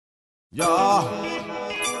Yeah,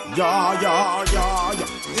 yeah, yeah, yeah, yeah.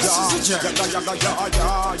 This is a check. Yeah, yeah, yeah, yeah,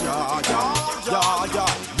 yeah,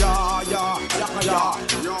 yeah, yeah,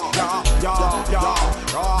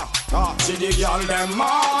 yeah. See the girl them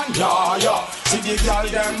man, yeah, yeah. See the girl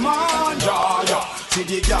them man, yeah, yeah. See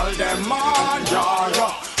the girl them man, yeah,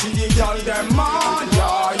 yeah. See the girl them man,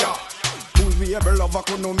 yeah, yeah. We ever love a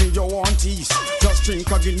could know me you want tease. Just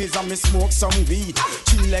drink a Guinness and me smoke some weed.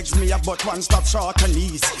 She legs me up but one stop short and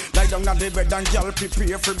knees. Lie down on the bed and girl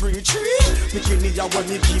prepare for breach. Bikini ya when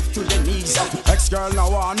me give to the knees. Ex-girl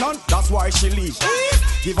now want none, that's why she leave.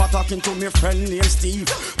 Give her talking to me friend named Steve.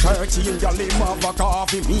 13 girl him have a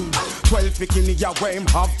coffee me. 12 bikini ya where him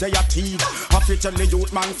have their teeth. Have to tell the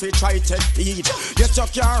youth man fi try take heed. Yes you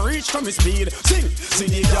can't reach to me speed. Sing, see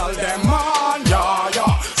the girl them man, yeah,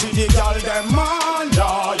 yeah. See the girl them man,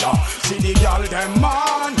 yeah, yeah. See the girl them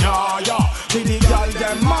man, yeah, yeah. See the girl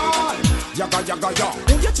them man, yaga yaga ya.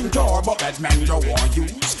 Who you think you're but bad man you want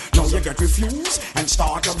use? Now you get refused and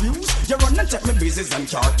start abuse. You run and take me business and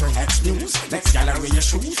car to X news. Next gal wear your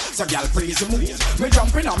shoes, so gal please move. Me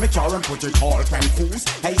jumping on me car and put it all pen fools.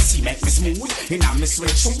 Hey see make me smooth, in a me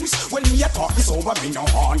sweat shoes. When me a talk is over, me no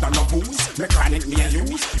hand and no booze. Me chronic me a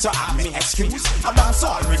use, so I me excuse. I dance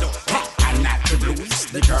all we do. And not the blues,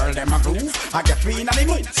 the girl them a groove. I get clean and they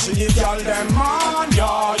move. See the girl them man,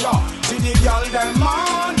 yeah, yeah. See the girl them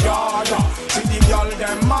man, yeah, yeah. See the girl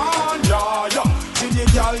them man, yeah, yeah. See the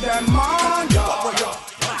girl them man, yeah,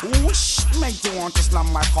 yeah. Wish make you want to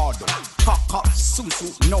slam my car door. Cock, susu,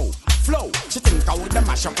 no flow. She think I would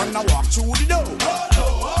mash up when I walk through the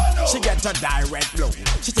door. She get a direct blow.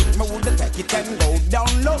 She think me would take it and go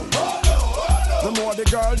down low. The more the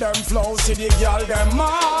girl them flow, see the girl them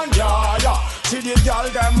man, yeah, yeah. See the girl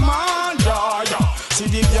them man, yeah, yeah. See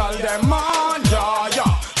the girl them man, yeah,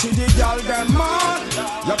 yeah. See the girl them man,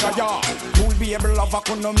 yeah, yeah. Who'll be able to love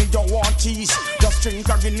a me don't want tease. Just drink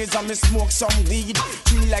a Guinness and me smoke some weed.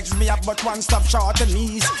 She legs me up but one stop short the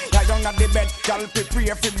knees. Lie down at the bed, girl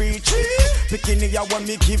prepare for beach. Bikini ya when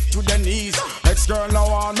me give to the knees. Ex-girl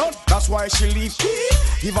now I know, that's why she leave.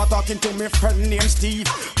 Give her talking to me friend named Steve.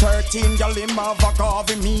 13 girl him have a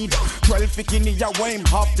coffee mead. 12 bikini ya when him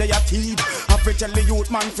have their teeth. I fi tell the youth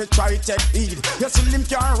man fi try take heed. You see him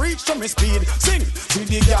can't reach to me speed. Sing, see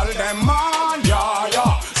the girl them man, yeah,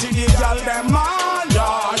 yeah. See the girl them man,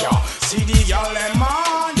 yeah, yeah. See the girl them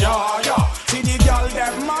man, yeah, yeah. See the girl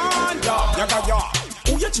them man, yeah, yeah, yeah.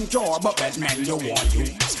 Who you think you're but bad man you want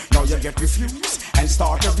use? Now you get refused and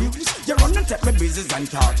start abuse. You run and take me business and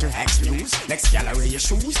car to X news. Next gal wear your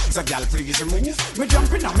shoes, so gal please remove. Me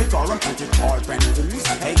jumping on me car and put it all pen fools.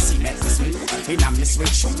 Hey see make me smooth, in a me sweat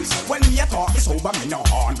shoes. When me a talk is over, me no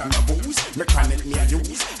hand on the booze. Me chronic me a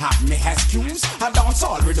use, have me excuse. I dance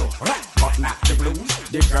all we do, rap but not the blues.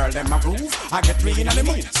 The girl them a groove, I get clean on the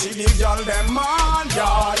mood. See the girl them man,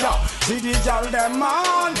 yeah, yeah. See the girl them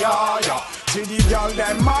man, yeah, yeah. See the girl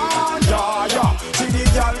them man, yeah, yeah. See the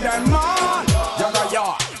girl them man, yeah,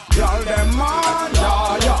 yeah. Girl them man,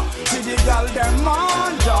 yeah, yeah. See the girl them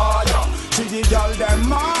man, yeah, yeah. See the girl them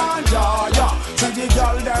man, yeah, yeah. See the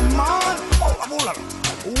girl them man.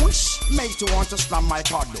 Oh, wish make you want to slam my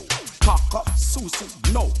car door. Cock up, susu,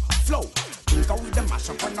 no flow. Think I with the mash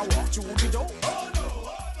up when I walk through the door.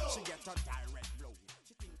 She get a direct blow.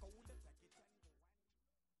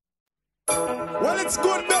 Well, it's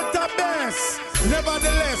good, better, best.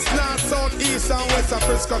 Nevertheless, north, south, east, and west of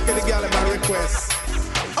Frisco Kid, the gal my request.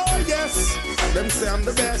 Oh yes, them say I'm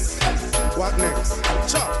the best. What next?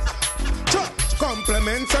 Chop, chop.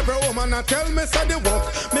 Compliments every woman I tell me say the work.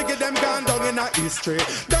 Me give them gone down in a history.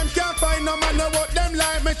 Them can't find no man know what them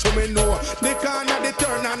like me to me know. They corner, the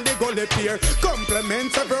turn and the gully pier.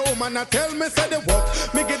 Compliments every woman I tell me say the work.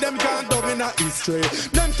 Me give them gone down in a history.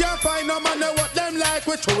 Them can't find no man know what them like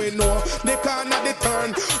we to we know. They corner, the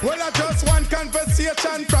turn. Well I just want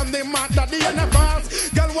conversation from the mother the universe.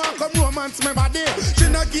 Girl want come romance me body. She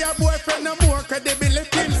not give a boyfriend no more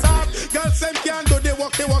credibility himself. Girl same can't do the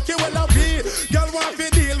walk well I be. Girl want to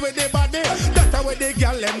deal with the body. That's how the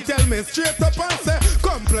girl them tell me straight up and say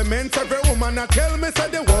compliments every woman I tell me say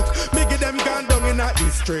they walk. Me give them gone down in a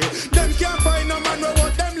history. Them can't find no man who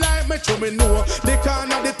what them like me to me know. The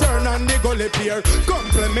corner, the turn and the gully pier.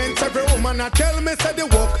 Compliments every woman I tell me say they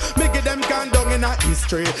walk. Me give them gone down in a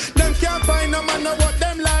history. Them can't find no man who what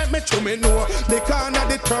them like me to me know. The corner,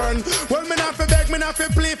 the turn. Well me not fi beg, me not fi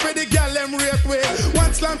plea for the girl them rape way.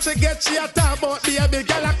 One slam she get she a talk about the baby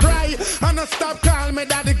girl a cry. And a stop call me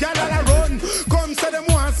daddy girl a run. Come say them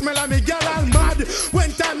want smell of me girl all mad.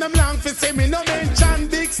 When time them long fi see me no mention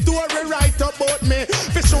big story right about me.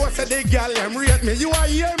 For sure say the girl them rate me. You a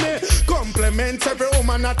hear me? Compliments every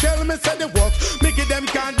woman I tell me say the work. Me give them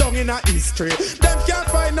gone down in a history. Them can't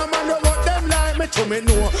find no man who what them like me to me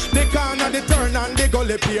know. They corner, the turn and the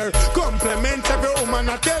gully peer. Compliment every woman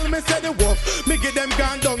I tell me say the walk. Me give them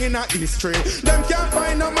gone down in a history. Them can't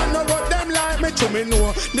find no man who what them like me to me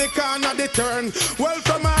know. They corner, the turn. Well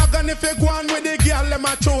from Hagan if you go on with the girl them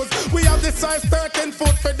a choose. We have the size 13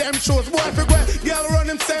 foot for them shoes. Boy if you go, girl run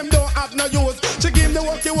him same don't have no use. She give him the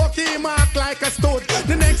walkie him act like a stud.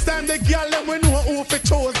 The next time the girl them we know who fi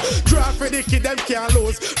choose. Draw for the kid them can't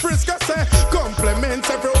lose. Frisco say compliments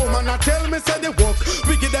every woman I tell me say the walk.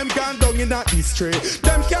 We give them gone down in a history.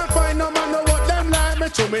 Them can't find no man know what them like me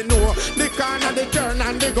to me know. The corner, the turn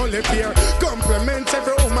and the gully peer. Compliments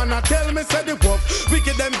every woman I tell me say the walk. We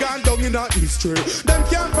give them gone down in a history. Them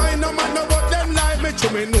can't find no man know what them like me to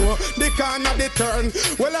me know. The corner, the turn.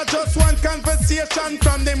 Well I just want conversation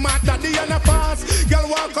from the mad daddy and a pass. Girl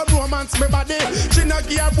walk up romance me body. She not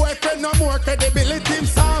give her boyfriend no more credibility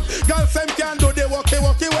himself. Girl them can do the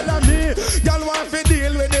walkie well on me. Girl want to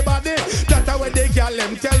deal with the body. That's how the girl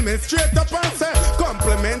them tell me straight up and say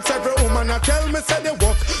compliments every woman I tell me say they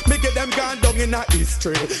walk. Me get them gone down in a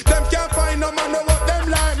history. Them can't find no man know what them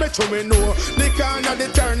like me to me know. The corner, the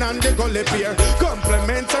turn and the gully peer.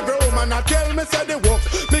 Compliments every woman I tell me say they walk.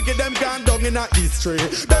 Me get them gone down in a history.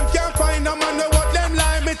 Them can't find no man know what them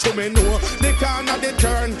like me to me know. The corner, the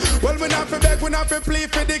turn. Well we not fi beg, we not fi plea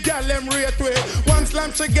for the girl them rate way. One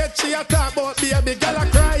slam she get she a talk about baby girl a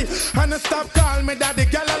cry. And stop call me daddy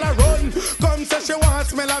girl a run. Come say she want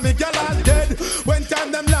smell of me girl all dead. When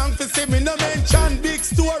time them long to see me no mention big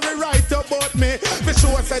story right about me. For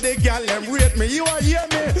sure say the girl them rate me. You a hear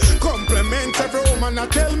me? Compliment every woman I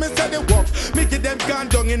tell me say they walk. Me give them gone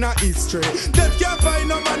down in a history. Them can't find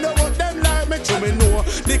no man know what them like me to me know.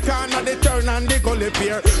 The corner, the turn and the gully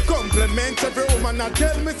peer. Compliment every woman I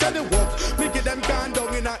tell me say they walk. Me give them gone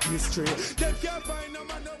down in a history. Them can't find no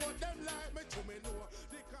man know what them like me to me know.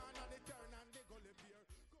 The corner, the turn and the gully peer.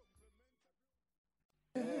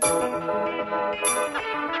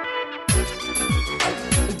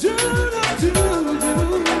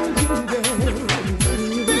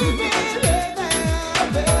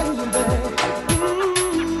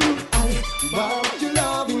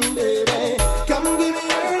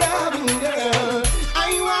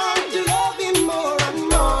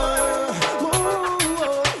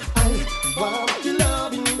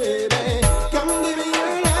 Loving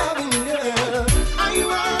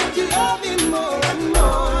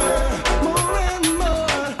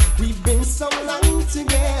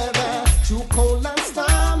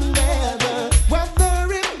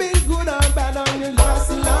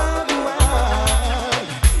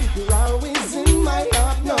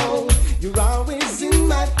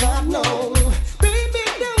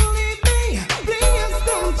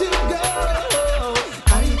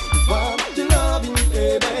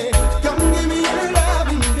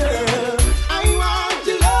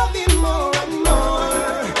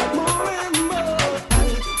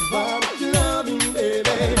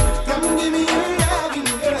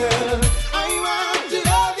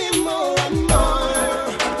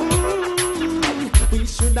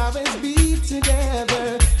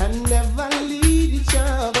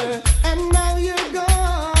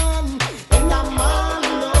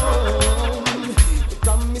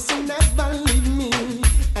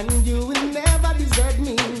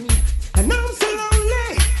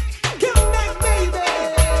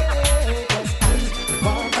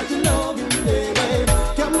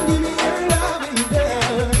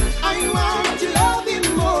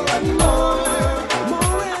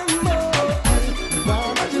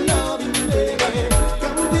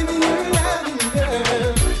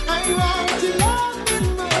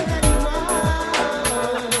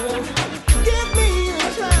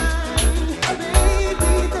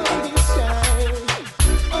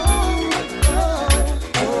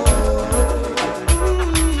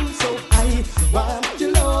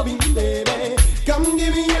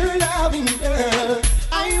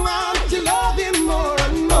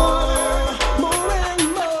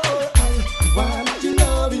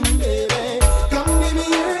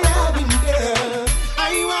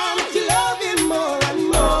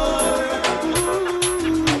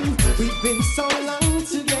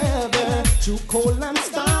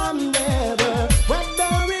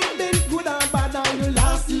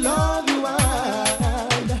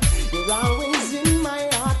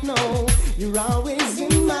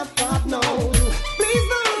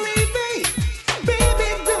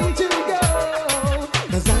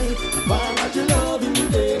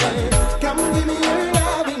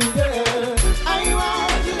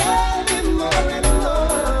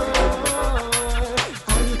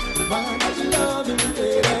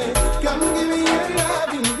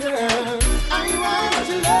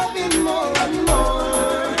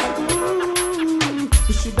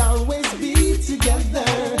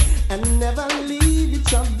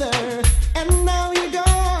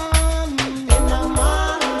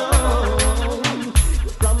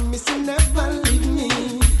promise you never leave me.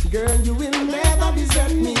 Girl, you will never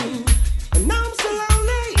desert me. And now I'm so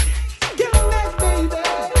lonely. Come back, baby.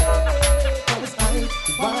 Cause I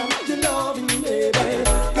want your loving, baby.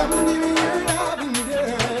 Come give me your loving,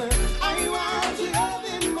 girl. I want your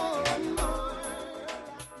loving more and more.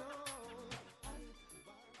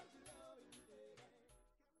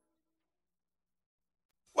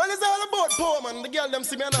 Well, it's all about poor, man. The girl them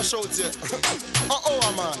see me and I shout you.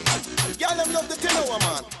 Oh, man. Girl them love the 10 hour,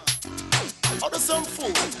 man. Order some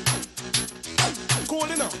food. Cool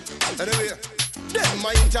enough. Anyway, then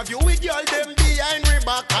my interview with y'all them behind we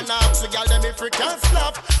back and ask the y'all them if we can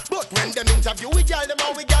slap. But when them interview with y'all them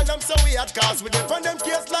and we got them so we had cause we defend them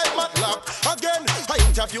case like Matlock. Again, I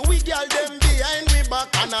interview with y'all them behind we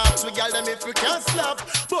back and ask we y'all them if we can slap.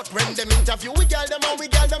 But when them interview with y'all them and we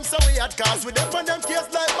got them so we had cause we defend them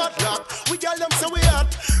case like Matlock. We got them so we had,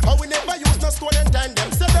 and we never use no stone and time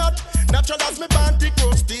them say that. Natural as me banty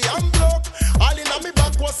crusty and block. All in on me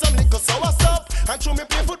back was some liquor so what's up. And through me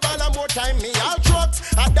play football and more time me all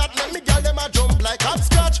trucks. And that make me girl them a jump like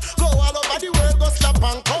hopscotch. Go all over the world, go slap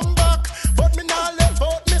and come back. But me nah left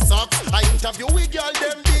out me socks. I interview with girl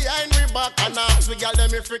them behind we back and ask we girl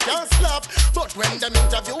them if we can slap. But when them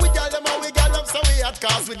interview with girl them and we girl them so we had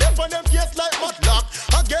cause we dem for them case like Matlock.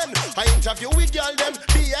 Again, I interview with girl them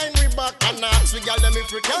behind we back and ask we girl them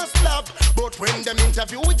if we can slap. But when them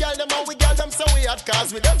interview with girl them and we girl them so we had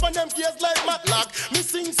cause we dem for them case like Matlock. Me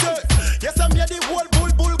sing say, yes I'm here the whole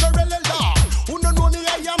bull gorilla law. Who no know me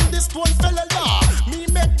I am this one fella law. Me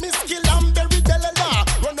make me skill and very delala.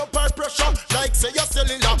 Run up our pressure like say your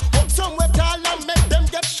cellular. Up somewhere tall and make them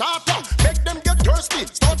get sharper. Make them get thirsty,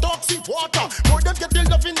 start toxic water. More them get the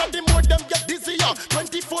loving and the more them get dizzier.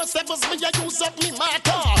 24/7 me I use up me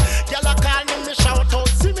matter. Girl I call me shout out,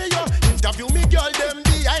 see me yo. Interview me girl them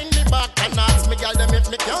behind me back and ask me girl them if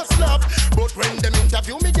me can slap. But when them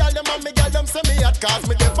interview me girl them and me girl them say me had cause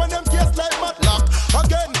me dem for them case like Matlock.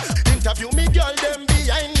 Again, interview me girl them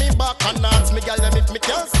behind me back and ask me girl them if me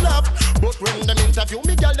can slap. But when them interview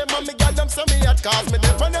me girl them and me girl them say me had cause me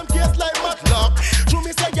dem for them case like Matlock. True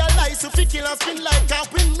me say girl lies if kill and spin like a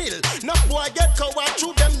windmill. No boy get coward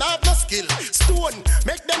through them not no skill. Stone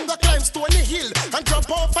make them go climb Stony Hill and drop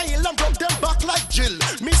off a hill and drop them back like Jill.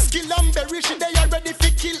 Me skill and berry she they already fi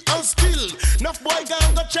kill and still. Enough boy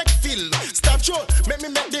gang go check fill. Statue make me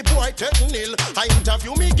make the boy take nil. I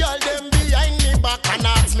interview me girl them behind me back and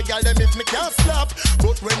ask me girl them if me can slap.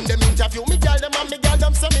 But when them interview me girl them and me girl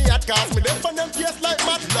them say me had cause me dem for them case like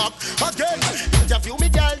Matlock. Again, interview me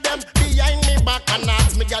girl them behind me back and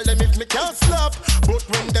ask me girl them if me can slap. But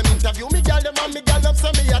when them interview me girl them and me girl them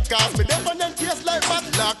say me had cause me dem for them case like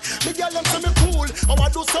Matlock. Me girl them say me cool, I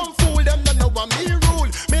want do some fool them don't know what me rule.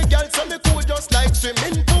 Me girl say me cool just like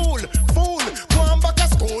swimming pool. Fool, go on back to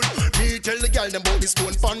school. Me tell the girl them about the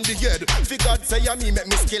stone pon the head. Fi God say ya me make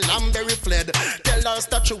me skill and berry fled. Tell her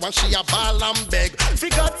statue and she a ball and beg. Fi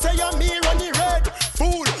God say ya me run the red.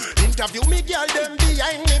 Fool, interview me girl them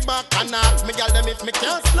behind me back and ask me girl them if me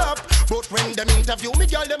can slap. But when them interview me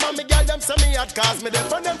girl them and me girl them say me had cause me dem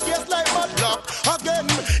for them case like Matlock. Again,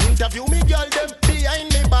 interview me girl them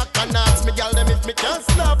behind me back and ask me girl them if me can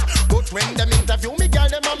slap. But when them interview me girl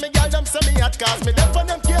them and me girl them say me had cause me dem for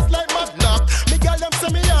them case like Matlock. Me girl them say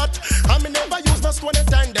me hot and me never use no stone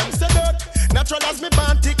time them say that. Natural as me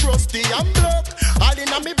banty crusty and block. All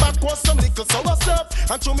in on me back was some little so what's up.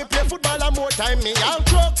 And through me play football and more time me all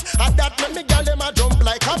trucks. And that make me girl them a jump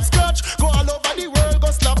like hopscotch. Go all over the world,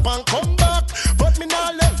 go slap and come back. But me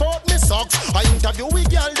nah left out me socks. I interview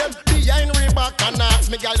with girl them behind we back and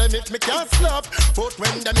ask me girl them if me can slap. But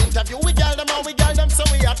when them interview with girl them and we girl them so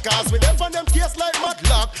we had cause we dem for them case like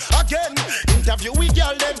Matlock. Again, interview with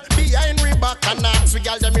girl them behind we back and ask we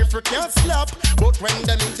girl them if we can slap. But when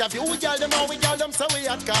them interview with girl them and we girl them so we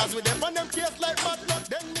had cause we dem for them case like Matlock.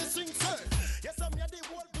 Then me sing say, yes I'm here the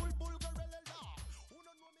whole bull gorilla law. Who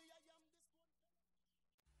don't know me I am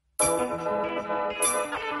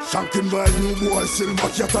this. Shanking by new boy Silver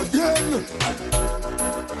Cat again.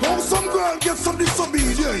 How some girl get some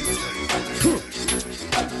disobedient.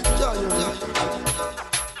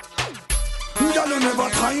 Girl you never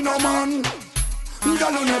tie no man.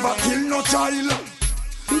 Girl you never kill no child.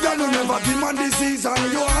 Girl you never give man disease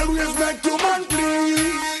and you always make your man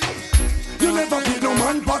please. You never give no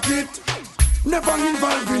man pocket. Never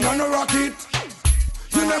involved in a rocket.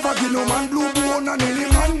 You never give no man blue bone and any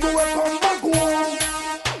man go and come back home.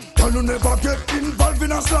 Girl you never get involved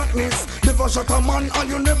in a slackness. Never shot a man and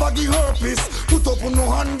you never give herpes. Put up on no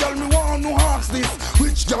hand, girl, me want no ask this.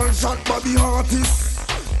 Which girl shot Bobby artist?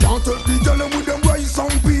 Can't take the girl with them rice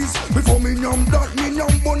and peas. Before me yam that, me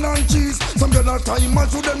yam bun and cheese. Some girl a time man,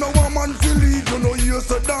 so them no one man feel lead. You know you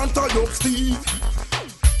say dance tie up Steve.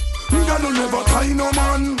 Girl you never tie no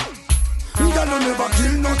man. Girl you never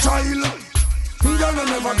kill no child. Girl you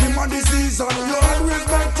never give man disease. And you always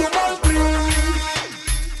make your man please.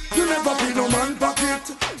 You never be no man pocket.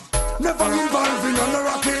 Never involve in a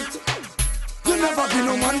racket. You never be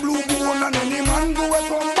no man blue bone. And any man go away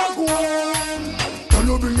from back home. Can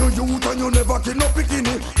you bring your youth and you never kill no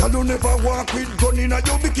bikini? Can you never walk with gun in a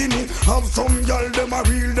your bikini? Have some girl them a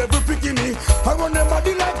real devil bikini. I run them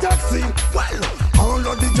body like taxi. Well, all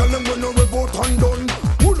of the girl them when you report and done.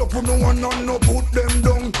 Pull up on no one and no put them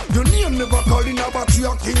down. Your name never call in a battery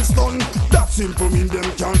of Kingston. That simple mean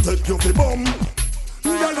them can't take you for bum.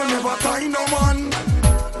 Girl you never tie no man.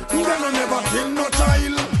 Girl you never kill no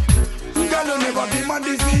child. Girl you never give a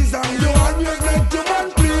disease. And you always make your man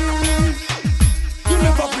please. You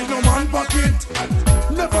never be no man pocket.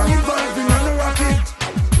 Never involved in a racket.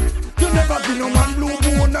 You never be no man blue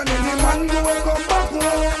bone. And any man go and come back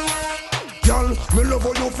home. Girl, me love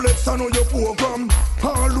how you flex and how you program.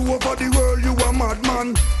 All over the world you a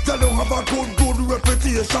madman. Girl, you have a good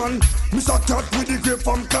reputation. Mr. Cat with the grape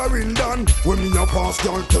from Clarendon. When me a pass,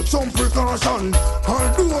 girl, take some precaution.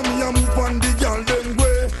 Although me a move on the girl them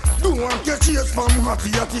way. Don't want get chase from Hattie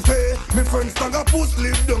Faye. Me friends Snagga Puss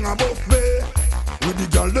live down above bay. With the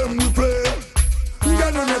girl them we play.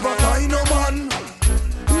 Girl you never tie no man.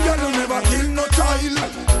 Girl you never kill no child.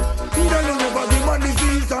 Girl you never give a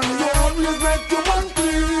disease. And you always make your man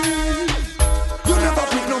clean. You never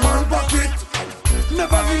pick no man pocket.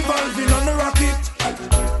 Never involved in a racket.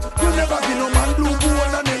 You never give no man blue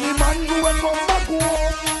bone. And any man go and come back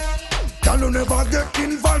home. Girl you never get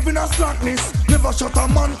involved in a slackness. Never shot a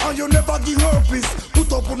man and you never give herpes.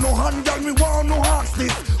 Put up no hand, girl, me want no hearts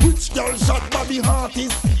this. Which girl shot Bobby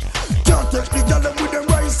Hearties? Can't take the girl with them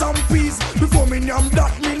rice and peas. Before me yam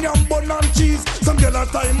that, me yam bun and cheese. Some girl a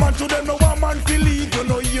time man to them no one man feel lead. You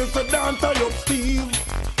know you say dance tie up Steve.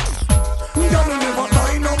 Girl you never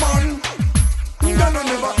tie no man. Girl you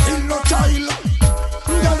never kill no child.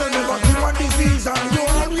 Girl you never give a disease. And you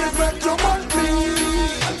always make your man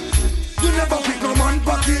please. You never pick no man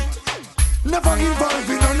pocket. Never involved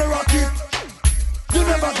in a racket. You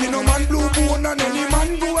never give no man blue bone. And any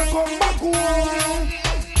man go and come back home.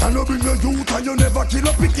 Can you bring your youth and you never kill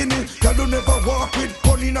a bikini? Can you never walk with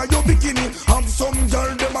gun in a your bikini? Have some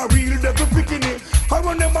girl them a real devil bikini. I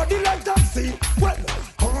run them body like taxi. Well,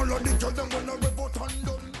 all of the girls them when I report and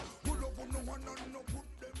done. Pull up on no one and no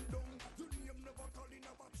put them down. Your name never call in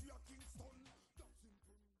a battery of Kingston.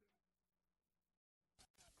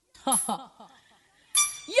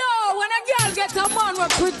 Yo, when a girl get a man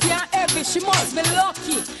with pretty and heavy, she must be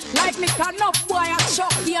lucky. Like me can enough boy a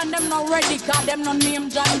Chucky and them not ready, cause them no name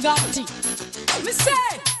John Gotti. Me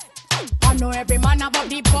say, I know every man about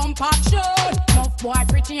the pump action. Enough boy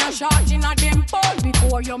pretty and short in a them bone.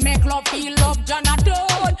 Before you make love, feel love, John a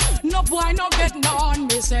done. No boy no get none,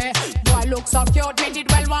 me say. Boy look so cute, made it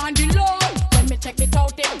well want the load. When me check it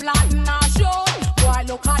out, it flatten and short. Boy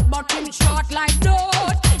look hot, but him short like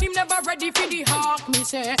dirt. Him never ready for the hawk, me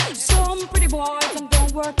say. Some pretty boys and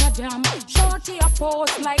don't work a damn. Shorty a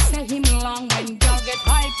post like say him long. When girl get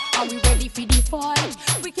hype, and we ready for the fight.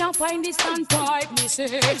 We can't find the standpipe, me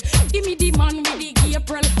say. Give me the man with the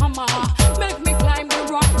April hammer. Make me climb the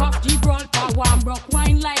rock of Gibraltar. One broke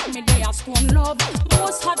wine like me, they a stone love.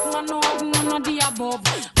 Most hot man no have none of the above.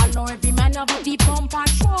 I know every man have the pump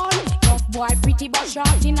action. Tough boy pretty but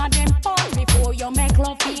short in a them pump. Before you make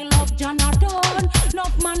love, feel love, Jonathan.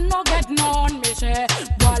 Enough man no get none, me say.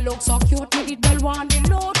 Boy look so cute, me did well want the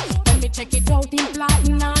load. When me check it out, him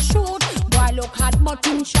platin and shoot. Boy look hot, but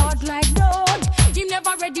him short like dirt. Him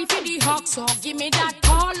never ready for the hawk, so give me that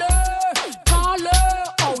collar,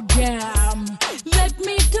 oh damn. Let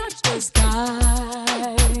me touch the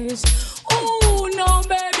skies. Oh no,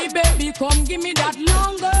 baby, come give me that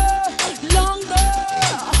longer.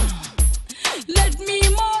 Let me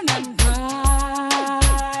moan and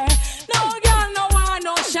cry. No girl, no one,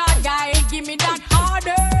 no shy guy. Give me that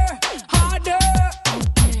harder. Oh damn.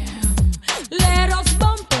 Let us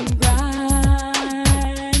bump and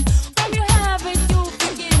grind. When you have it, you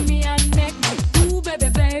forgive me and make me do,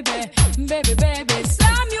 baby.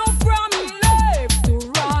 Slam you from left to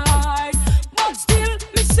right. But still,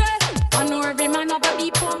 me say, I know every man have a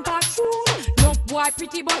deep pump a shoe. No boy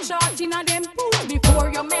pretty but short in a them pools. Before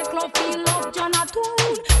you make love, feel love,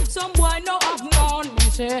 Jonathan. Some boy no have none, me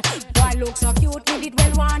say. Boy look so cute, me did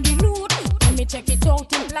well want the loot. When me check it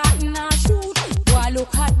out, him platin and shoot. Boy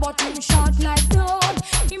look hot, but him short like dirt.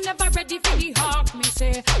 Him never ready for the hawk, me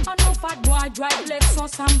say. I know fat boy drive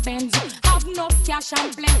Lexus and Benz. Have enough cash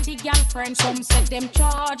and plenty girlfriends. Some said them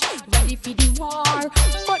charge, ready for the war.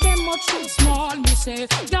 But them much too small, me say.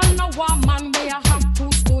 Y'all know one man where I have to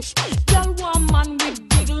stush. Y'all one man with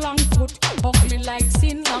big long foot. Ugly like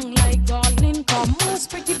sin, long like darling. Come most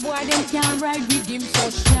pretty boy, them can't ride with him so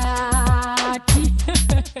shawty.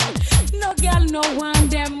 No girl, no one,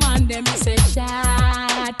 them man, them say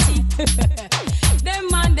shawty. Them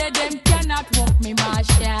man, them cannot walk me my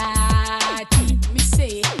shawty. Me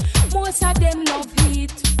say, most of them love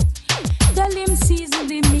heat. Tell him season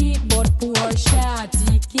the meat, but poor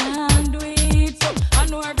shawty can't do it. I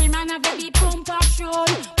know every man have a deep pump action.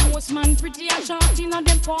 Most man pretty and short in on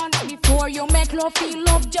them pants. Before you make love, feel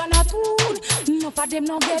love, Jonathan. Enough of them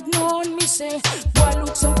no get known, me say. Boy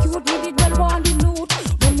look so cute, me did well want the loot.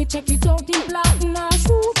 When me check it out in platinum and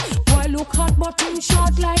shoot. Boy look hot, but him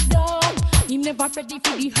short like dog. Him never ready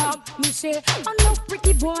for the hug, me say. Enough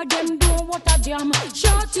pretty boy, them do what a jam.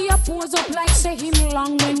 Shorty a pose up like say him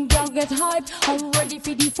long. When girl get hype, I'm ready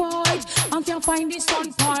for the fight. And can't find this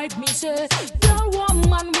on pipe, me say. Girl one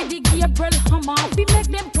man with the Gabriel hammer. We make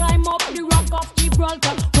them climb up the rock of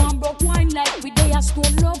Gibraltar. One broke wine like we they a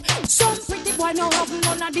stone love. Some pretty boy no have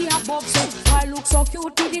none of the above. So I look so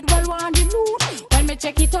cute, he did well want the loot. When me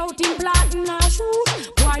check it out in platinum and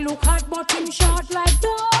shoot. Boy look hot but him short like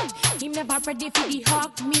dog. Him never ready for the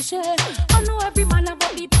hug, me say. I know every man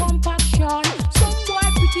about the pump action. Some boy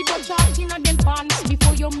pretty but short in them pants.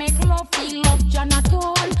 Before you make love, feel love,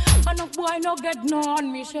 Jonathan. And no boy no get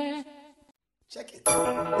none, me say. Check it.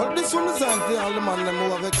 Well, this one is designed for all the man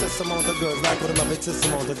who have excess amount of girls, like what have excess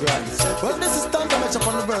amount of girls. Well, this is Tanto match up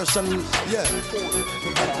on the version, yeah.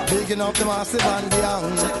 Big enough the massive and the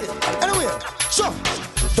young. Anyway, sure.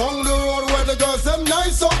 Down the road where the girls them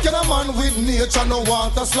nice, how can a man with nature no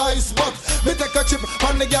want a slice? But me take a chip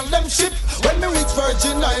and the girl them ship. When me reach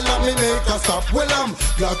Virgin Island, me make a stop. Well, I'm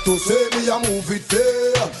glad to say me a move it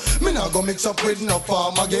fair. Me not go mix up with no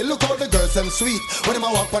farmer girl. Look how the girls them sweet when them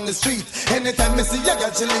a walk on the street. Anytime me see a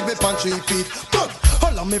girl, she leave me on 3 feet. But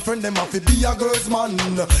all of me friend them have to be a girls man.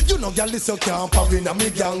 You know girl this you can't pop in a me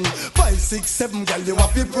gang. 5, 6, 7 girl you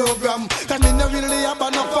have to program. Cause me no really have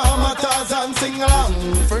no farmer and sing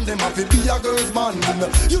along. Friend them have to be a girls man.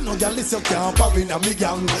 You know girl this you can't pop in a me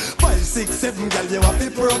gang. 5, 6, 7 girl you have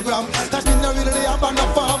to program. Cause me no really have no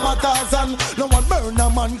farmer and no one burn a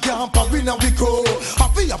man can't pop in a we crow.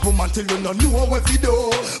 Happy up woman till you no know what we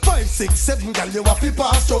do. 5, 6, 7 girl you have to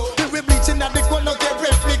pass through. We bleaching at the corner get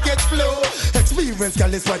replicate flow. Experience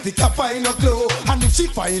girl is why the cap find no clue. And if she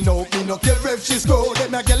find out me no care if she's go.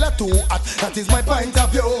 Then I get her too hot, that is my point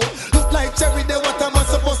of view. Look like cherry the what am I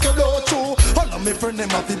supposed to blow through. All of me friend them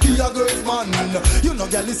have to be a girls man. You know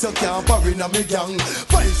girl is you can't parry in a me gang.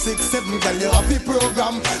 5, 6, 7 girl you have the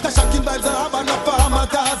program. The shocking vibes are have enough farmer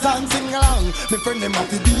and sing along. Me friend them have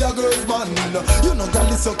to be a girls man. You know girl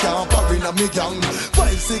is you can't parry in a me gang.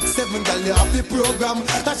 5, 6, 7 girl you have the program.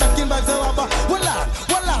 The shocking vibes are have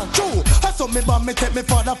well on, true. I saw me born, me take me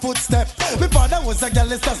father footstep. Me father was a girl,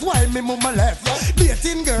 that's why me mama left.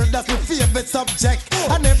 Dating girl, that's my favorite subject.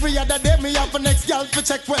 And every other day me have a next girl to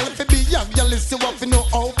check. Well, if it be young girl, you have to know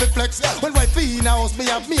how to flex. Well, wifey in house, me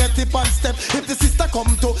have me a tip and step. If the sister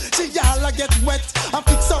come to, she all a get wet. I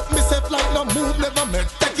fix up myself like no move, never met.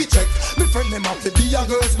 Take it check. Me friend them have to be a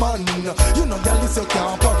girls man. You know girl, you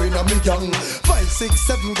can't parry in a me gang. 5, 6,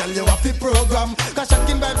 7 girl, you have to program. Cause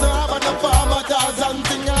shocking vibes are have enough farmer and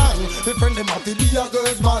sing along. Me friend them have to be a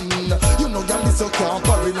girls man. You know girl this you can't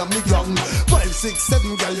parry in a me gang. 5, 6,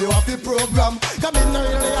 7 girl you have to program. Come in no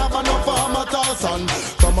really have enough farmer and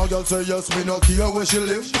from a girl say yes me no care where she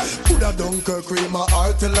live. Coulda done Kirk cream her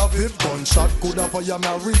heart till a fifth. Gunshot coulda fire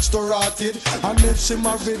me reach to rotted. And if she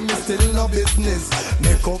married me still no business.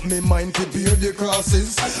 Make up me mind to bear the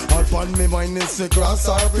crosses. Upon me mind is the cross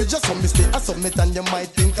or bridge. Just so me stay I submit and you might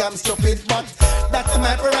think I'm stupid. But that's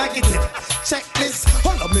my prerogative. Check this.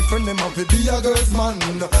 All of me friend them have to be a girls man.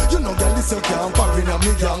 You know girl this you can't parry in a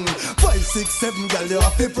me gang. 5, 6, 7 girl you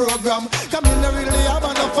have to program. Come in no really have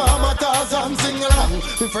enough farmer and sing along.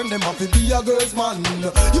 Me friend them have to be a girls man.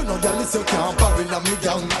 You know girl this you can't parry in a me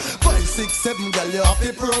gang. 5, 6, 7 girl you have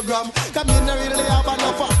to program. Come in no really have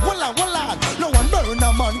enough. Hold on. No one burn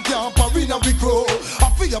a man can't parry in a we crow. I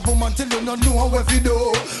feel a woman till you no know what we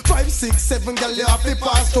do. 5, 6, 7 girl you have to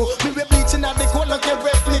pass through. Me we bleaching at the corner get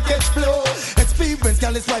replicate flow. Experience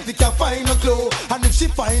girl is right, we can find no clue. And if she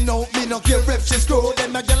find out, me no care if she screw.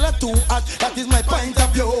 Then a girl a too hot, that is my point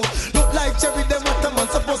of view. Look like cherry, them what a man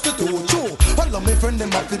supposed to do. True, all of me friend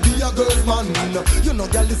them have to be a girls man. You know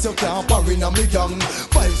girl is you can't parry in a me gang.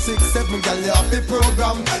 5, 6, 7 girl you have the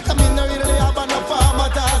program. Come in no really have enough farmer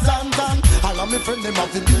and all of me friend them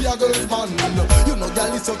have to be a girl's man. You know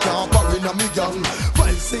girl is so can't parry in a me gang.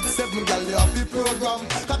 5, 6, 7 girl they have the program.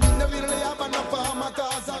 Cause me never really have enough for my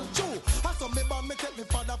cars and chew. I saw me born me take me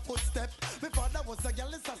father footstep. Me father was a girl,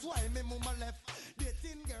 that's why me mama left.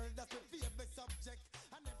 Dating girl, that's my favorite subject.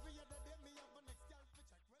 And every other day me have a next girl to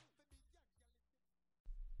check.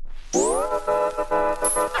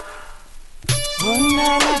 Oh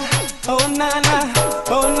na na, oh na na,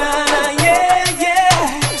 oh na na, yeah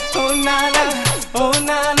yeah. Oh na na, oh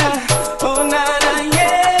na na, oh na na,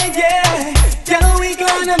 yeah yeah. Girl, we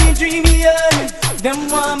gonna be dreamy, them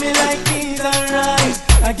want me like these, alright.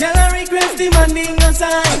 A girl I request demanding no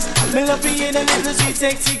size. Me love you in a little sweet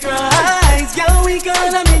sexy cries. Girl, we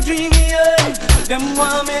gonna be dreamy, them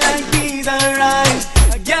want me like these, alright.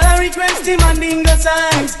 A girl I request demanding no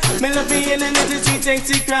size. Me love you in a little sweet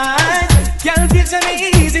sexy cries. Girl, picture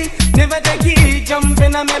me easy, never take it.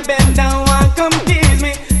 Jumping on me bed down, want come tease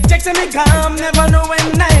me. Check me calm, never know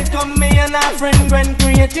when night come. Me and our friend when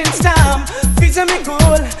creating storm. Picture me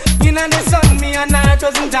cool, in the sun. Me and our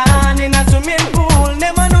cousin down in a swimming pool.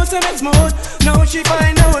 Never know so me smooth. Now she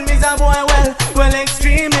find out me's a boy well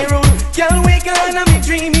extremely rude. Girl, we gonna be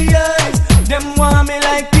dreamy eyes. Them want me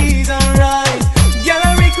like peas and rice. Girl,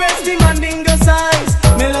 I request demanding go size.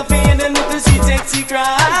 Me love you in the little sweet sexy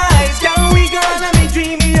cries. Girl, we gonna be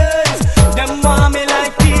dreamy eyes. Them want me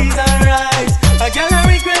like peas and rice. A girl, I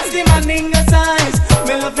request demanding go size.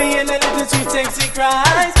 Me love you in the little sweet sexy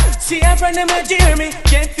cries. See a friend them a jeer me.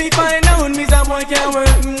 Get fi find out me's a boy can't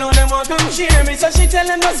work. No them won't come cheer me. So she tell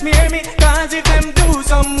them to smear me. Cause if them do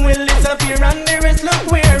some will disappear. And the rest look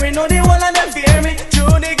weary. Know the whole of them fear me.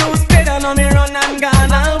 Through the goose pedal now me run and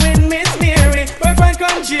gone. All with Miss Mary. Work and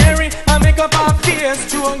come cheery. I make up our fears.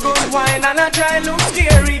 Through a good wine and I try look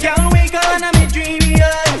scary. Girl, we gonna be dreamy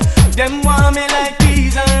eyes. Them want me like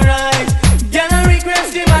peas and rice. Girl, I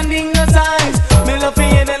request demanding no size. Me love you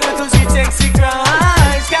in a little sweet sexy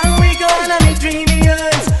cries. Girl, we gonna be dreamy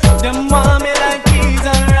eyes. Them want me like peas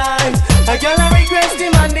and rice. A girl, I request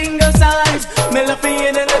demanding no size. Me love you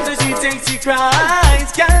in a little sweet sexy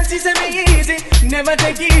cries. Girl, she say me easy, never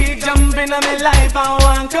take it. Jumping on me life, I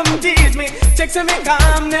want come tease me. Check me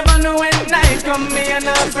calm, never know when night come. Me and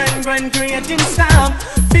a friend when creating storm.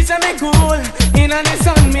 Picture me cool, in the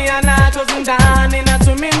sun. Me and a cousin down in a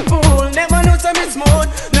swimming pool. Never know so me smooth.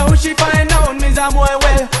 Now she find out me's a boy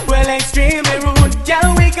well extremely rude.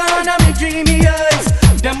 Girl, we gonna be dreamy eyes.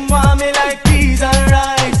 Them want me like peas and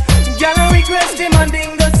rice. Girl, I request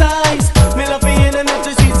demanding the size. Me love you in the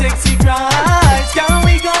little sweet sexy cries. Girl,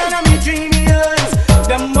 we gonna be dreamy eyes.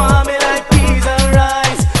 Them want me like peas and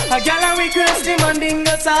rice. A girl, I request demanding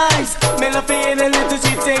the size. Me love you in the little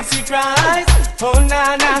sweet sexy cries. Oh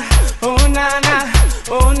na na, oh na na,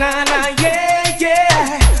 oh na na, yeah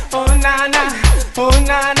yeah. Oh na na, oh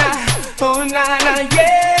na na, oh na na,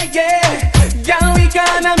 yeah yeah. Girl, we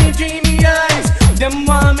gonna be dreamy eyes. Them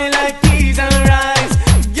want me like peas and rice.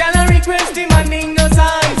 Girl, I request demanding no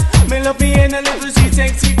size. Me love you in a little sweet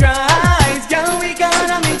sexy cries. Girl, we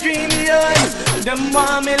gonna be dreamy eyes. Them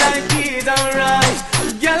want me like peas and rice.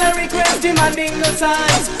 Girl, I request demanding no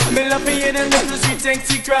size. Me love you in a little sweet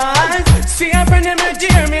sexy cries. See a friend them a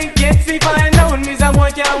jeer me. Get fi find out me's a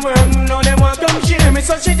boy can't work. No them want come cheer me.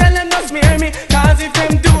 So she tell them to smear me. Cause if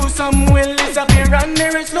them do some will disappear. And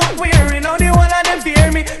the rest look weary. Now the whole of them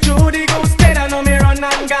fear me. Through the ghost dead I know me run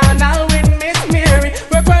and gone. All with Miss Mary.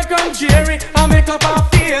 Work well come cheery. I make up our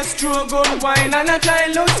face. Through a good wine and I try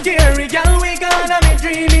look scary. Girl, we gonna be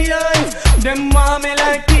dreamy eyes. Them want me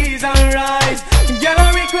like peas and rice. Girl,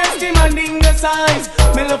 I request demanding the size.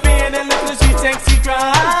 Me love you in a little sweet sexy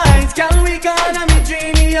cries. Girl, we gonna be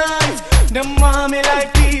dreamy eyes. Them want me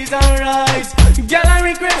like peas and rice. Girl, I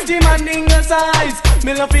request demanding the size.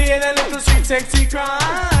 Me love you in a little sweet sexy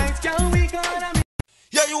cries. Girl, we gonna be.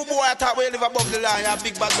 Yeah, you boy, I thought we live above the line. You're a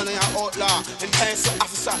big bad man and you're outlaw. Intense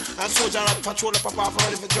officer and soldier and patrol up off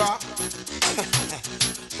ready for draw.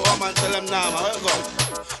 Oh man, tell them now, man, where you go?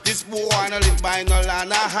 This boy no live by no land,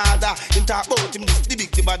 no harder. Him talk about him, this the big,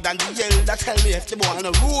 the bad and the yell. That tell me if the boy no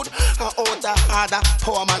rude and out the harder.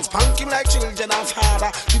 Poor man spank him like children and father.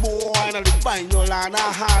 The boy no live by no land, no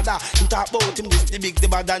harder. Him talk about him, this the big, the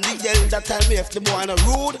bad and the yell. That tell me if the boy no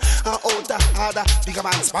rude and out the harder. Bigger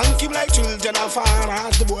man spank him like children and father.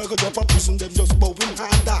 As the boy go drop a prison, them just bow him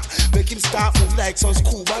harder. Make him start move like some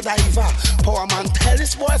scuba diver. Poor man tell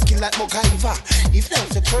this boy skin like MacGyver. If them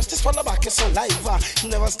say thirsty, swallow back his saliva. He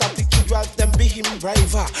never stop the kid drive them be him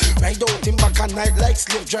driver. Ride out him back at night like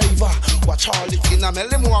slave driver. Watch all the thing, I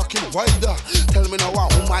him walking wider. Tell me now a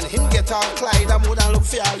woman, him get all Clyde. I more than look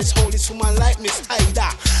for all this holy woman like Miss Ida.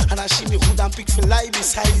 And I see me hood and pick for life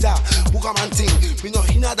beside her. Boogerman thing, me no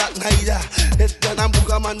hinna that neither. Let them and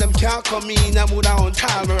Boogerman them can't come in. I more than on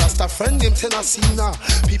time, me rasta friend him Tennessee.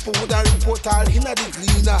 People would have report all hinna the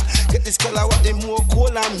gleaner. Get this color what they more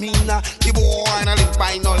cool and meaner. The boy no live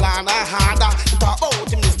by no land harder. Talk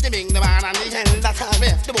about him this dimming the man and the hell that time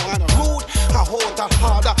if the boy no rude. I hold the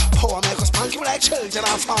harder. Power make us punk him like children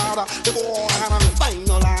and father. The boy no live by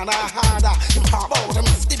no land harder. Him talk about him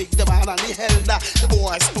this dimming the man and the hell that the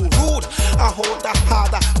boy's too rude. I hold the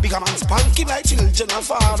harder. Bigger man spank him like children and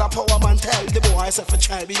father. Power man tell the boy if a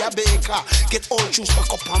try be a baker. Get all shoes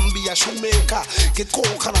back up and be a shoemaker. Get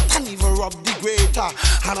coke and a tan even rub the greater.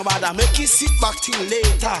 And nobody make you sit back till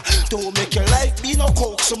later. Don't make your life be no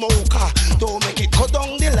coke smoker. Don't make it go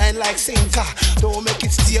down the line like sinker. Don't make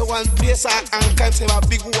it stay one place and anchor. Him say a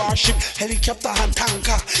big warship, helicopter and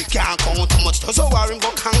tanker. Can't count too much, so worry him go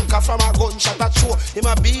conquer. From a gunshot at show, him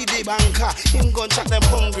a be the banker. Him gunshot them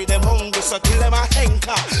hungry, so till them a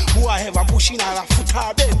henker. Who I have a pushing all a foot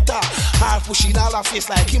or benter. Half pushing all a face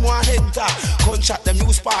like him want enter. Gunshot them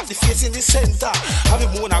use part the face in the center. Have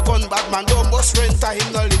him own a gun bad man, don't bust renter.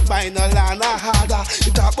 Him no live by no land or harder.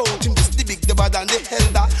 You talk about him, this the big, the bad and the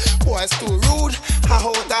elder. Boys too rude, I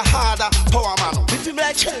hold the harder. Power man, whip him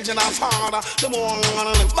like children and father. The more on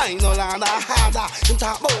live by no land or harder. You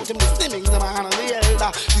talk about him, this the big, the man and the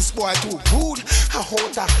elder. This boy too rude, I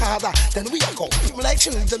hold the harder. Then we are go whip him like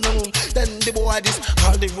children. Then the boy this,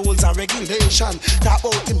 all the rules and regulation. Talk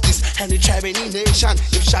about him this, any tribe, any nation.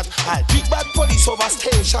 If shot, I big bad police over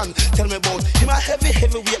station. Tell me about him a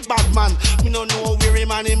heavyweight bad man. Me no know where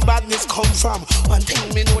him and him badness come from. One thing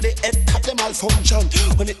me know the head cap the malfunction.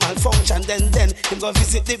 When it malfunction, then him go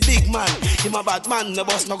visit the big man. Him a bad man, no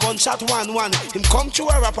boss no gunshot 1-1. Him come to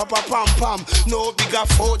a rap pam pam. No bigger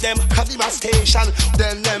for them, have him a station.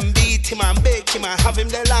 Then them beat him and bake him and have him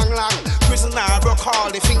the long. Prisoner broke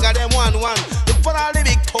all the finger them 1-1. Look for all the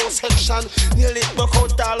big toe section. Nearly broke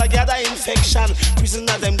out all the gather infection.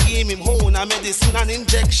 Prisoner them give him own a medicine and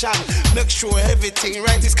injection. Make sure everything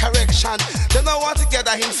right is correction. They don't want to get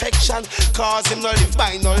an infection. Cause him no live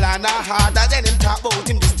by no land or harder. Then him talk about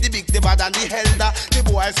him this the big, the bad and the elder. The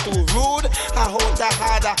boy's too rude, I hold the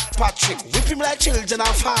harder. Patrick whip him like children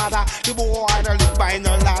and father. The boy no live by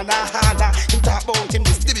no land or harder. Him talk about him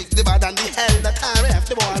this the big, the bad and the elder. Time if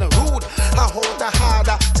the boy no rude, I hold the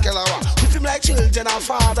harder. Skelewa whip him like children and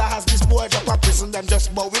father. As this boy drop a prison, them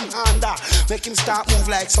just bow him under. Make him start move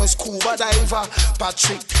like some scuba diver.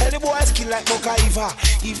 Patrick tell the boy skin like MacGyver.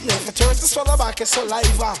 Even if it turns to swallow back his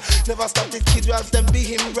saliva. Never stop the kid whilst them be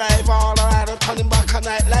him driver. All around and turn him back at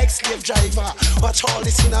night like slave driver. Watch all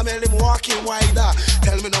this in a mail him walking wider.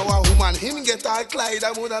 Tell me now a woman him get all Clyde.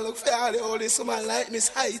 I woulda look for all the oldest woman like Miss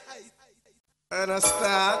Height.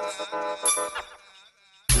 Understand?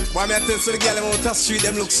 Why me I tell you the girl them out the street,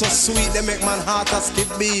 them look so sweet, they make man heart a skip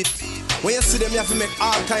beat. When you see them, you have to make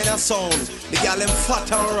all kind of sound. The girl them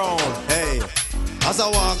fat and round. Hey, as I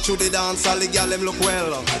walk through the dance, all the girl them look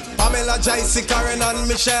well. Pamela, Jacy, Karen and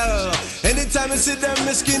Michelle. Anytime you see them,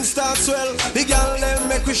 my skin starts swell. The girl them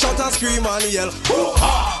make we shout and scream and yell.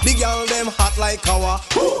 Hoo-ha! The girl them hot like our.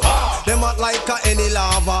 Hoo-ha! Them hot like any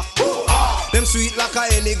lava. Hoo-ha! Them sweet like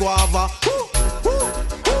any guava.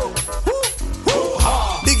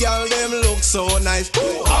 The girl them look so nice.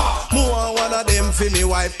 More one of them for me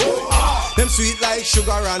wife. Them sweet like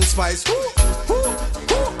sugar and spice.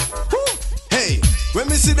 Hey, when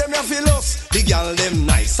me see them you feel lost. The girl them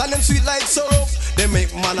nice and them sweet like syrup. They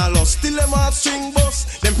make man a lost, still them heart string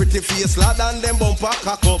bust. Them pretty face lad and them bumper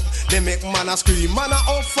cock up. They make man a scream, man a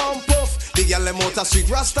off and puff. The girl them out a street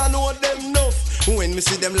rasta know them enough. When me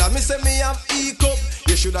see them lad, me say me have E-cup.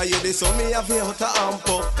 You shoulda hear this, so me have here out a amp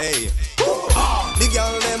up. Hey, the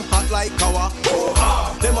girl them hot like our.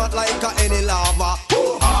 Them hot like any lava.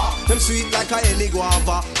 Them sweet like any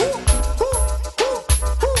guava.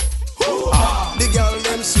 The girl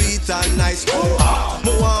them sweet and nice.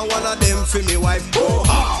 More one of them for me wife.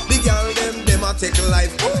 The girl them a take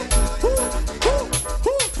life.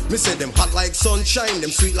 Me say them hot like sunshine,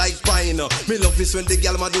 them sweet like pine. Me love this when the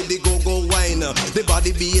gal ma do the go-go wine. The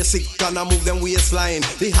body be sick and I move them waistline.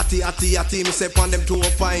 The hatty, me say pon them to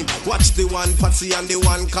a pine. Watch the one Patsy and the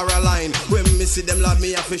one Caroline. When me see them love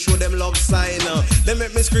me, I fi show them love sign. They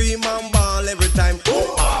make me scream and bawl every time.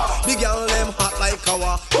 The gal them hot like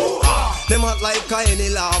our. Them hot like any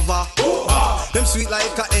lava. Them sweet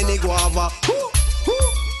like any guava.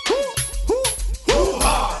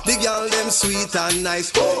 The girl girl them sweet and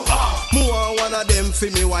nice. More one of them for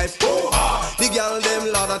me wife. The girl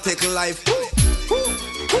them Lord take life.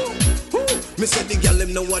 Me say the girl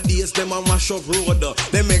them nowadays them a mash up road.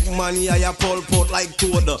 They make money I a pole pot like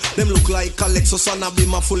toad. Them look like Alexis and a be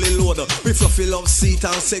my fully load. We fluffy love seat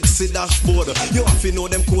and sexy dashboard. You have to know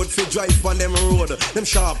them code for drive on them road. Them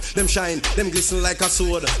sharp, them shine, them glisten like a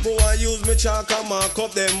sword. But I use me chalk and mark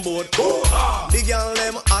up them board. The girl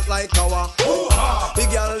them hot like kawa. The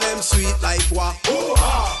girl them sweet like wa.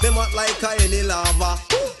 Them hot like a any lava.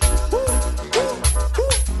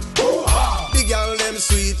 The girl them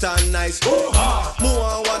sweet and nice.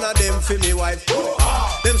 More one of them for me wife.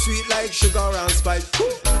 Them sweet like sugar and spice.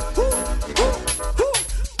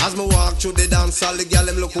 As me walk through the dance, all the girl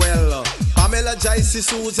them look well. Pamela, Joyce,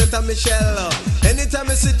 Suzette and Michelle. Anytime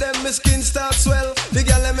I see them, my skin starts swell. The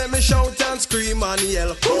girl them make me shout and scream and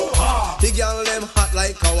yell. The girl them hot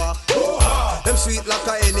like kawa. Them sweet like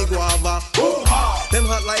a any guava. Them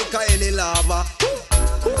hot like a any lava.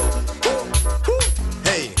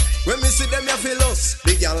 Hey, when me see them, you feel us.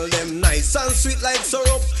 The girl them nice and sweet like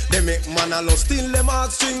syrup. They make man a lost till them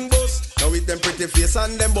heartstring bust. Now with them pretty face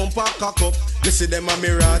and them bumper cock up. Me see them a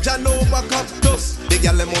mirage and over cactus. The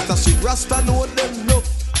girl them out a sweet rasta know them love.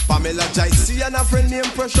 Pamela, Joyce and a friend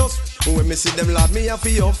named Precious. When me see them lad me a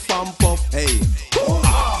fi off and puff. Hey,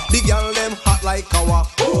 the girl them hot like kawa.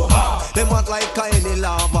 Them hot like a any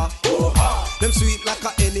lava. Them sweet like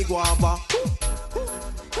a any guava.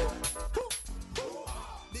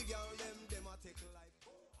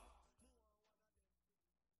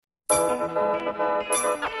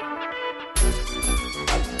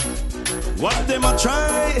 What them a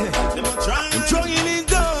try? Them trying is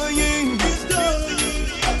dying.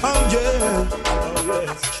 Oh yeah.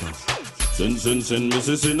 Send,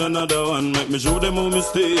 missus in another one. Make me show them how me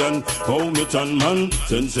stay and how me turn man.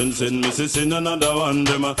 Send, missus in another one.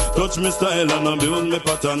 Them a touch me style and a build me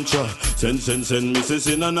pattern. Send, missus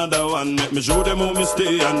in another one. Make me show them how me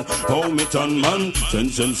stay and how me turn man.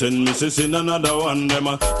 Send, missus in another one. Them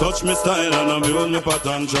a touch me style and a build me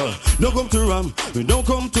pattern. Don't come to ram, we don't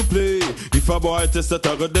come to play. If a boy test that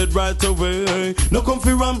I got dead right away. No come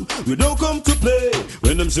for ram, we don't come to play.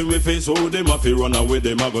 When them see me face, oh them a fi run away.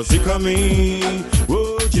 Them a go sick of me.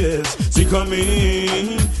 Oh yes, sick of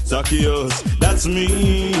me. Zacchaeus, that's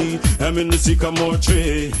me. I'm in the sycamore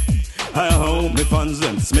tree. I home me fans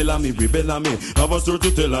them smell of me, rebel of me. Have a story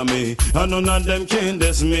to tell of me, and none of them can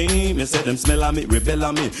diss me. Me say them smell of me, rebel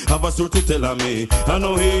of me. Have a story to tell of me, I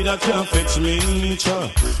know he that can fetch me.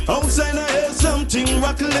 Outside I hear something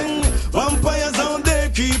rattling. Vampires out there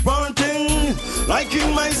keep haunting. Like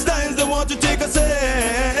in my styles, they want to take a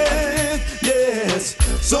set. Yes,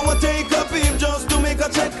 so I take a peep just to make a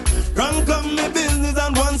check. Run come me business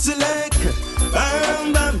and one select.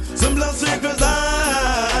 Bam bam, some blood circles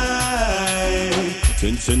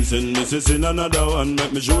Send, missus in another one.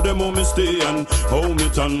 Make me show them how me stay and how me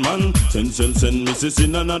turn man. Send, missus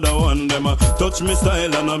in another one. Them a touch me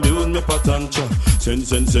style and a build me pattern.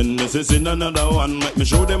 Send, missus in another one. Make me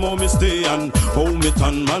show them how me stay and how me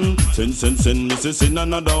turn man. Send, missus in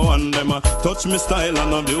another one. Them a touch me style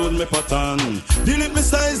and a build me pattern. Delete me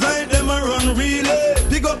styles like them a run relay.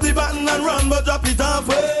 Pick up the button and run but drop it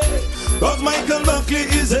halfway. Cause Michael Buckley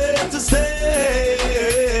is here to stay.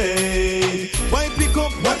 Why pick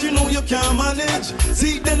up what you know you can't manage?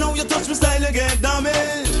 See, they know you touch my style, you get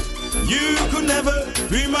damaged. You could never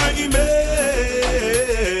be my image.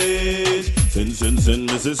 Send,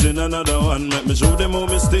 missus in another one. Make me show them how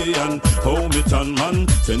me stay and how me turn man.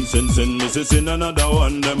 Send, missus in another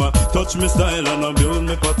one. Them a touch me style and a build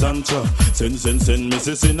me pattern. Send,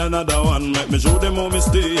 missus in another one. Make me show them how me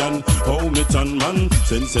stay and how me turn man.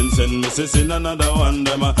 Send, missus in another one.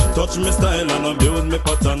 Them a touch me style and a build me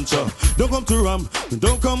pattern. Don't come to ram,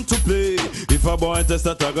 don't come to play. If a boy test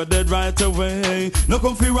that I got dead right away. No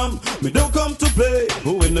come for ram, me don't come to play.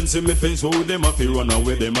 Oh, when them see me face, oh them a fi run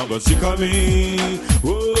away. Them a go sick of me.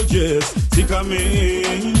 Oh yes, sick of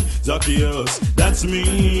me. Zacchaeus, that's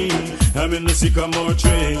me. I'm in the sycamore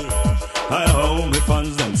tree. I home me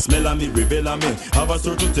fans them smell of me, rebel of me. Have a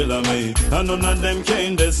story to tell of me, and none of them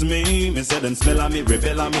can diss me. Me say them smell of me,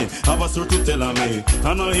 rebel of me. Have a story to tell of me,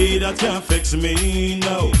 I know he that can fix me.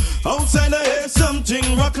 No, outside I hear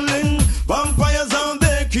something rattling. Vampires out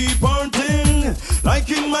there keep haunting. Like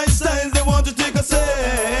in my styles, they want to take a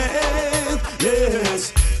set.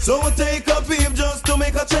 Yes. So I take a peep just to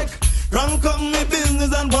make a check. Rank up me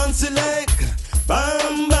business and one select.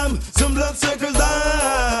 Bam bam, some blood circles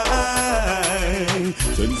die.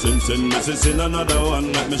 Send Mrs. in another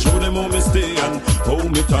one. Let me show them how me stay and how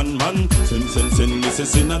me turn man. Send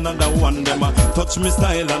Mrs. in another one. Them a touch me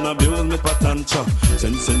style and abuse me pattern.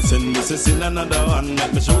 Send Mrs. in another one.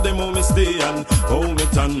 Let me show them how me stay and how me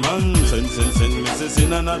turn man. Send Mrs.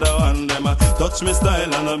 in another one. Them a touch me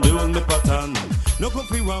style and abuse me pattern. No come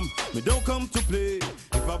free ram, me don't come to play.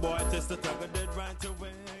 If a boy test the tag, I dead right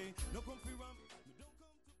away. No come free ram, me don't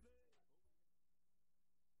come to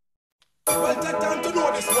play. Well, take time to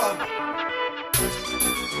know this one.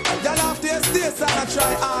 Y'all have to stay and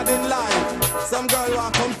try hard in life. Some girl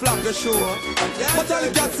want come flog the show. But tell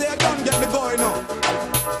the cat say don't get me going up.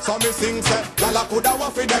 So me sing say, y'all coulda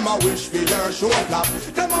waffy them a wish for your show flap.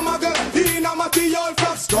 Them a muggle in a material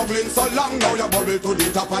flap. Struggling so long now you bubble to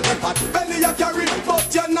the top of the pot. Belly you carry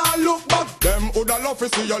but you not look back. Them woulda love to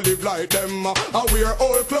see you live like them. I wear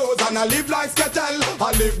old clothes and I live like skettle.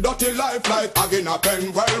 I live dirty life like again a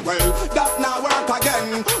pen. Well, that now work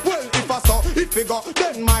again. Well, if I saw it figure,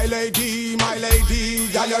 then my lady,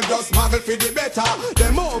 y'all you just muggle for the better.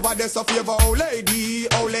 Them over there so favor, oh lady,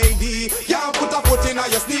 can't put a foot in a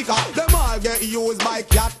your sneaker. Them all get used by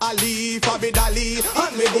Cat Ali, Fabi Dali,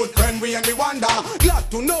 and me good friend we and me wonder. Glad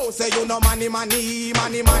to know say you know money.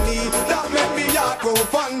 That make me heart grow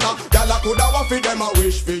fonder. Y'all coulda waffy them a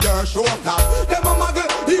wish for your show flap. Them a muggle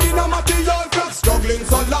in a material flap. Struggling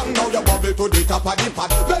so long now you bubble to the top of the pot.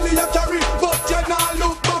 Belly you carry but you not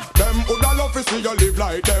look back. Them woulda love to see you live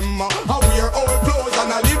like them. I wear old clothes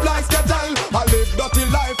and I live like skettle. I live dirty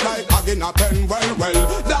life like again a pen. Well,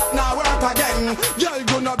 that now work again. Girl,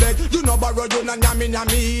 you no beg, you no borrow, you no nyami.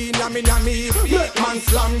 Make man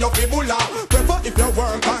slam your fibula. Prefer if you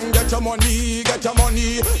work and get your money.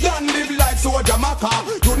 Then live like Soja Maka.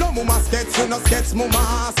 You know mama skets, you no skets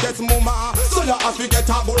mama. So you have to get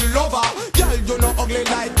a bull lover. Girl, you no ugly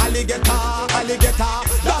like alligator.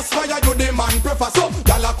 That's why you the man prefer. So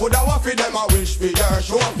y'all coulda waffy them a wish for your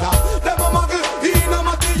shoulder. Them a muggle in a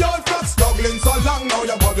material flap. Struggling so long now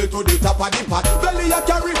you bubble to the top of the pot. Belly you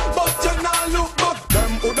carry but you not look back.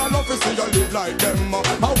 Them woulda love to see you live like them.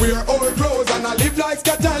 I wear old clothes and I live like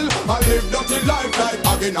skettle. I live dirty life like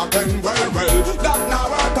again a pen. Well, that now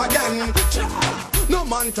work again. No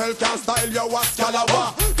man tell can style you a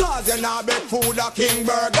scalawa. Cause you not beg food a king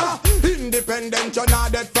burger. Independent you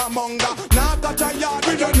not dead from hunger. Not touch a yard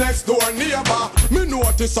with your next door neighbor. Me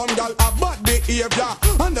notice some gal have bad behavior.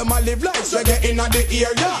 And them a live like reggae in the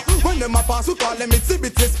area. When them a pass we call them itsy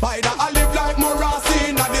spider. I live like Morasi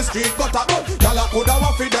in the street cut a but gal a coulda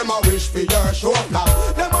waffy them a wish for your show flap.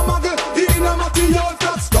 Them a muggle in a material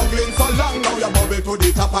flap. Struggling so long now you bubble to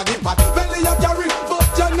the top of the pot. Belly you carry but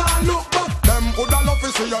you not look back. Them woulda love to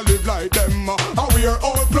see you live like them. I wear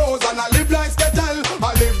old clothes and I live like skettle.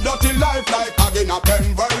 I live dirty life like again a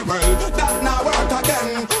pen. Well, that now work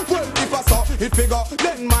again. Well, if I saw it figure,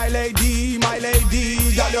 then my lady,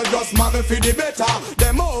 y'all you just muggle for the better.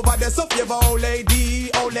 Them over there so favor, oh lady,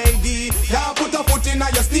 can't put a foot in a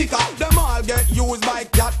your sneaker. Them all get used by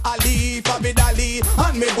Cat Ali, Fabi Dali,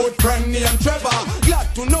 and me good friend named Trevor.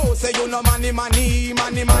 Glad to know say you know money.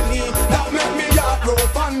 That make me heart grow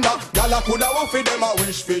fonder. Y'all coulda waffy them a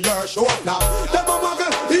wish for your show now. Them a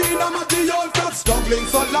muggle in a material flap. Struggling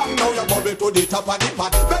so long now you bubble to the top of the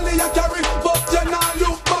pot. Belly you carry but you not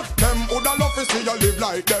look back. Them woulda love to see you live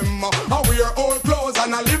like them. I wear old clothes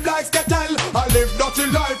and I live like skettle. I live dirty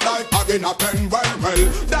life like again a pen. Well,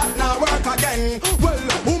 that now work again. Well,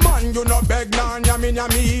 woman you no beg nah nyami.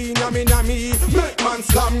 Make man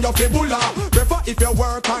slam your fibula. Prefer if you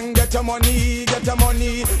work and get your money.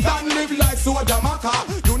 Then live like Soja Maka.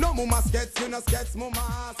 You know mama skets, mama.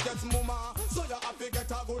 So you have to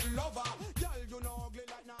get a good lover.